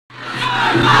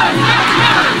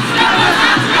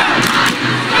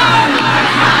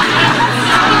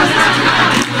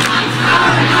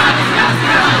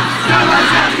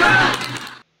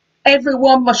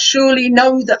Everyone must surely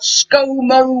know that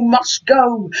ScoMo must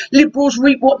go. Liberals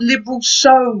reap what liberals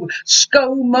sow.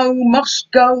 ScoMo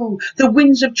must go. The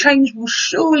winds of change will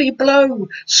surely blow.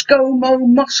 ScoMo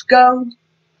must go.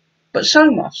 But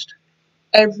so must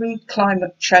every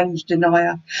climate change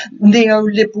denier,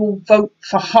 neoliberal vote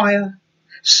for hire,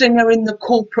 singer in the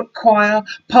corporate choir,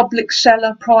 public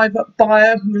seller, private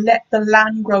buyer who let the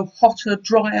land grow hotter,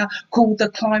 drier, called the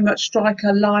climate strike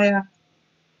a liar.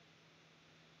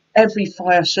 Every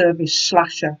fire service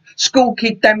slasher, school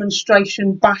kid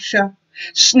demonstration basher,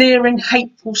 sneering,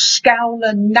 hateful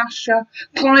scowler, gnasher,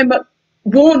 climate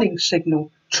warning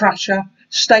signal trasher,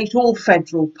 state or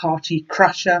federal party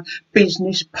crasher,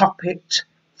 business puppet,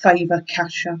 favour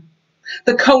casher.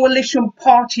 The coalition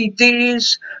party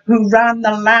dears who ran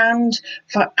the land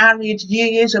for arid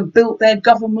years and built their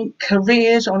government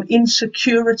careers on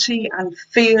insecurity and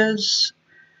fears,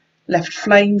 left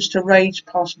flames to rage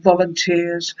past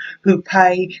volunteers who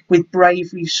pay with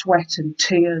bravery, sweat and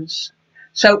tears.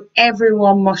 So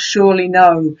everyone must surely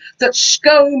know that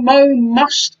ScoMo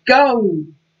must go.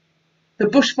 The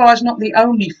bushfire's not the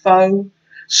only foe.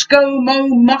 ScoMo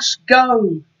must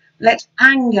go. Let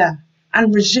anger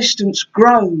and resistance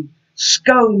grow.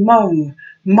 ScoMo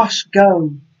must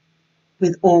go,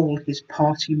 with all his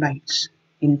party mates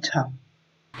in tow.